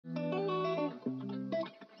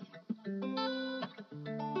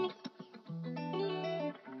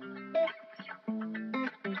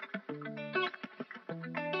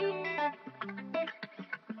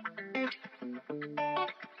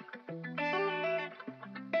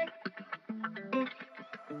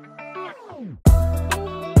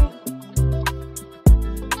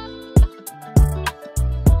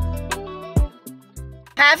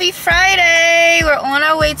Happy Friday! We're on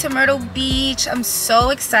our way to Myrtle Beach. I'm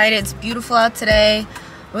so excited. It's beautiful out today.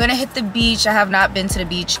 We're gonna hit the beach. I have not been to the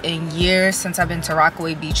beach in years since I've been to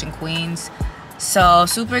Rockaway Beach in Queens. So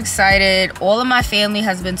super excited. All of my family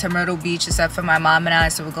has been to Myrtle Beach except for my mom and I.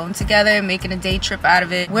 So we're going together, making a day trip out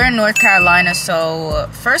of it. We're in North Carolina, so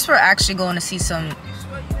first we're actually going to see some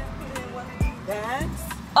bags.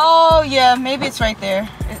 Oh yeah, maybe it's right there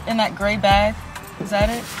in that gray bag. Is that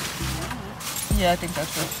it? Yeah, I think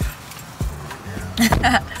that's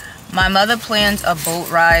it. My mother plans a boat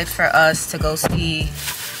ride for us to go see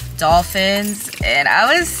dolphins, and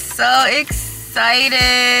I was so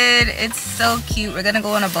excited. It's so cute. We're gonna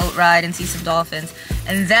go on a boat ride and see some dolphins,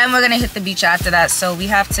 and then we're gonna hit the beach after that. So we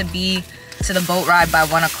have to be to the boat ride by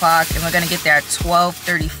 1 o'clock, and we're gonna get there at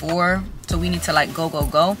 12:34. So we need to like go.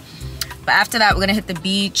 But after that, we're gonna hit the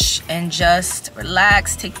beach and just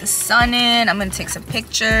relax, take the sun in. I'm gonna take some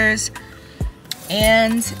pictures,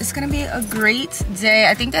 and it's gonna be a great day.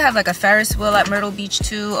 I think they have like a Ferris wheel at Myrtle Beach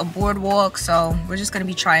too, a boardwalk. So we're just gonna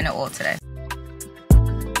be trying it all today.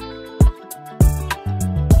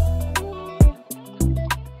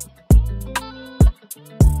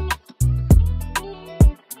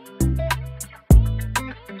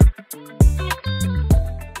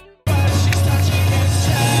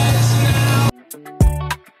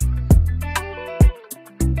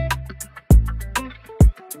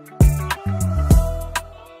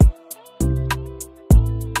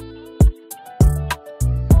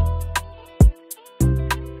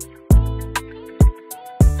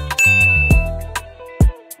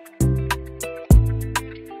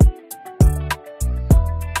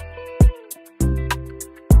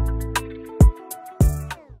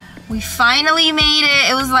 We finally made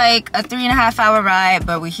it. It was like a 3.5 hour ride,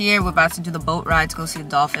 but we're here. We're about to do the boat ride to go see the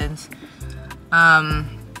dolphins.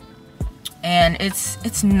 And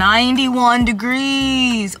it's 91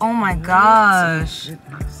 degrees. Oh my gosh.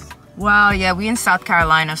 Wow, yeah, we in South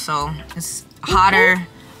Carolina, so it's hotter.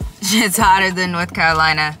 It's hotter than North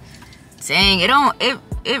Carolina. Dang, it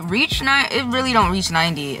really don't reach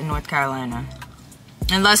 90 in North Carolina.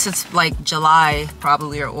 Unless it's like July,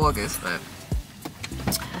 probably, or August, but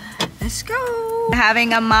let's go. We're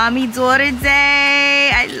having a mommy-daughter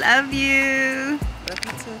day. I love you. Love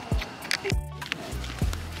you too.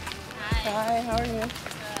 Hi, how are you?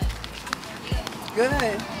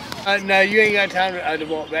 Good. No, you ain't got time to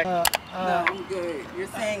walk back. No, I'm good. You're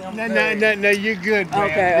saying I'm good. No, you're good,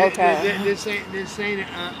 man. Okay. This ain't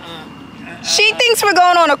She thinks we're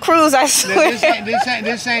going on a cruise, I swear. This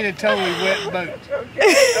ain't a totally wet boat.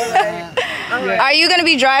 All right. Are you going to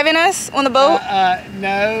be driving us on the boat?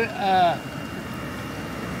 No.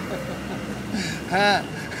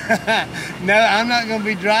 No, I'm not going to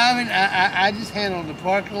be driving. I just handle the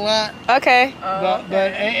parking lot. Okay. But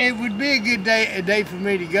it would be a good day for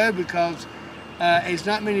me to go because it's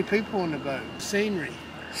not many people on the boat. Scenery.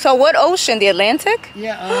 So what ocean? The Atlantic?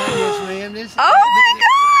 Yeah, yes, ma'am. Oh my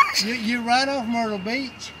gosh! You're right off Myrtle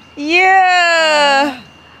Beach. Yeah.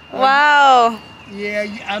 Wow. Yeah,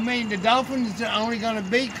 I mean, the dolphins are only going to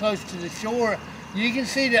be close to the shore. You can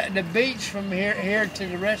see the beach from here to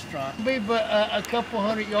the restaurant. It'll be but a couple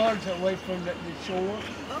 100 yards away from the shore.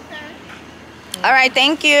 Okay. All right,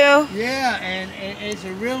 thank you. Yeah, and it's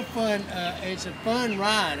a real fun, it's a fun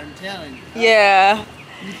ride, I'm telling you. Yeah.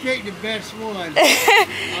 You picked the best one,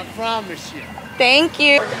 I promise you. Thank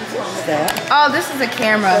you. Oh, this is a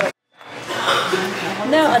camera.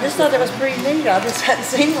 No, I just thought that was pretty neat. I just hadn't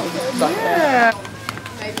seen one like that.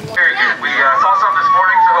 We saw some this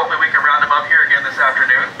morning, so hopefully we can round them up here again this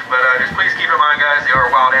afternoon. But just please keep in mind, guys, they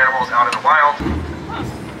are wild animals out in the wild.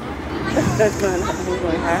 That's going to move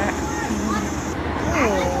like that.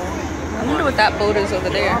 I wonder what that boat is over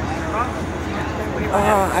there.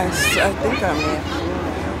 I think I'm in.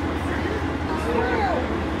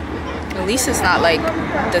 At least it's not like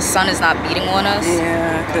the sun is not beating on us.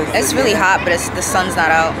 Yeah, because It's really hot, but the sun's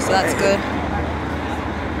not out, so that's good.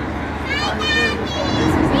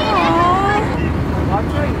 No, I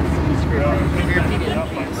took it off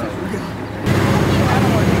before we started.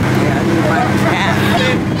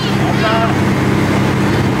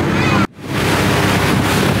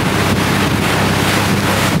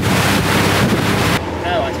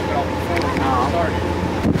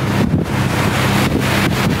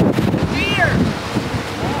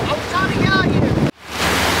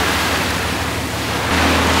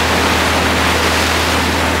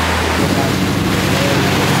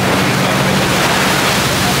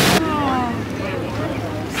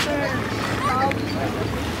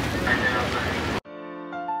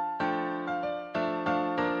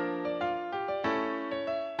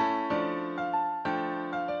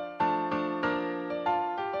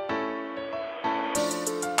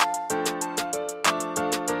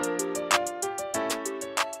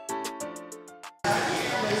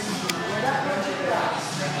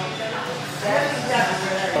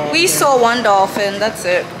 We saw one dolphin, that's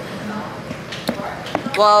it.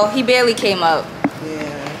 Well, he barely came up.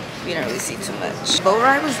 Yeah. We didn't really see too much. Boat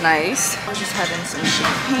ride was nice. I was just having some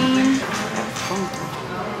champagne.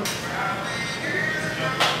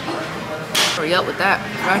 Hurry up with that.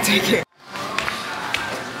 I'll take it.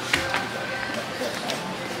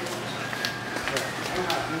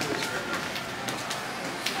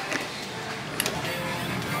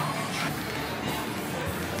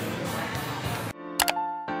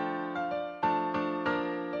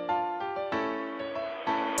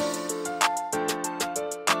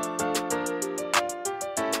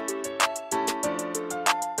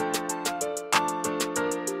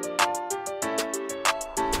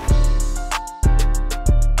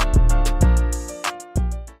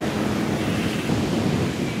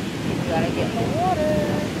 Gotta get in the water.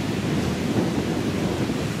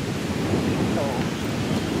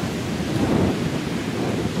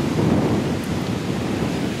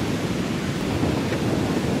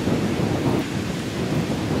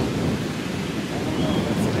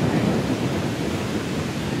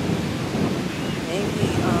 Maybe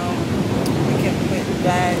we can put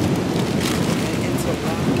that into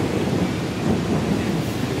rocket.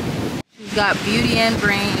 We've got beauty and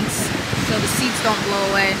brains, so the seats don't blow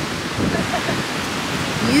away.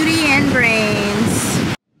 Beauty and brains.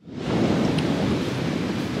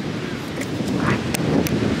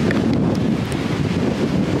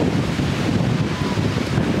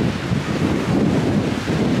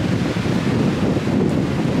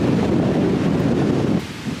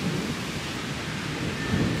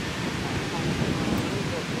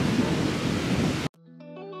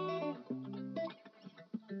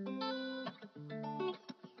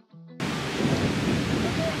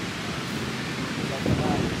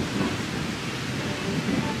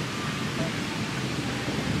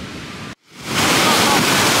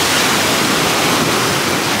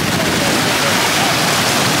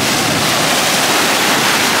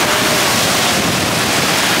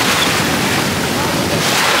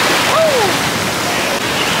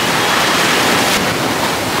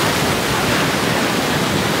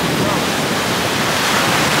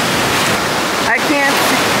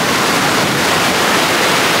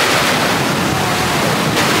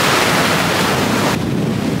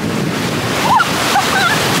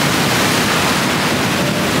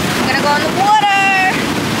 On the water.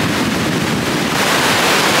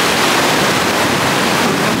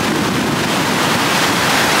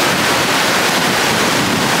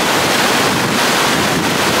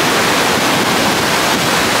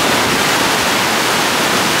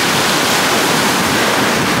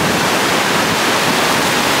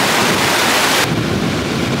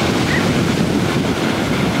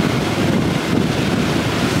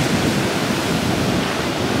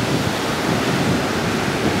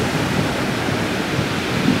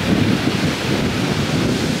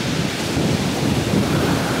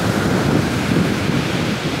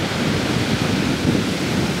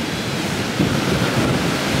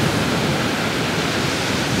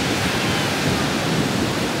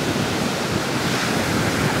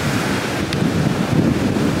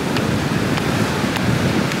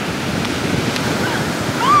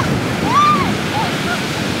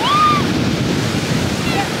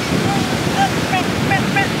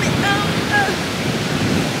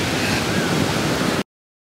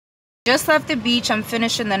 Just left the beach. I'm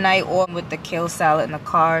finishing the night off with the kale salad in the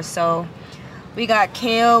car. So we got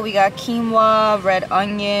kale, we got quinoa, red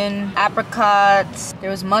onion, apricots. There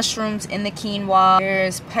was mushrooms in the quinoa.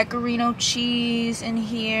 There's pecorino cheese in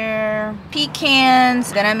here,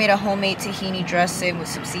 pecans. Then I made a homemade tahini dressing with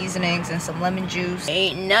some seasonings and some lemon juice.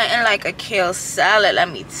 Ain't nothing like a kale salad, let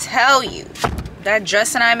me tell you. That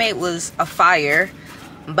dressing I made was a fire.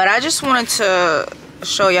 But I just wanted to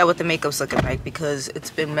show y'all what the makeup's looking like because it's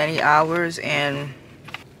been many hours and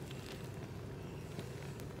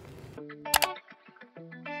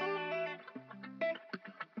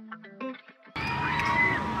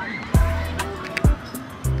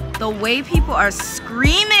the way people are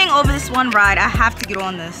screaming over this one ride, I have to get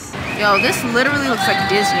on this. Yo, this literally looks like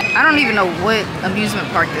Disney. I don't even know what amusement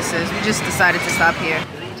park this is. We just decided to stop here.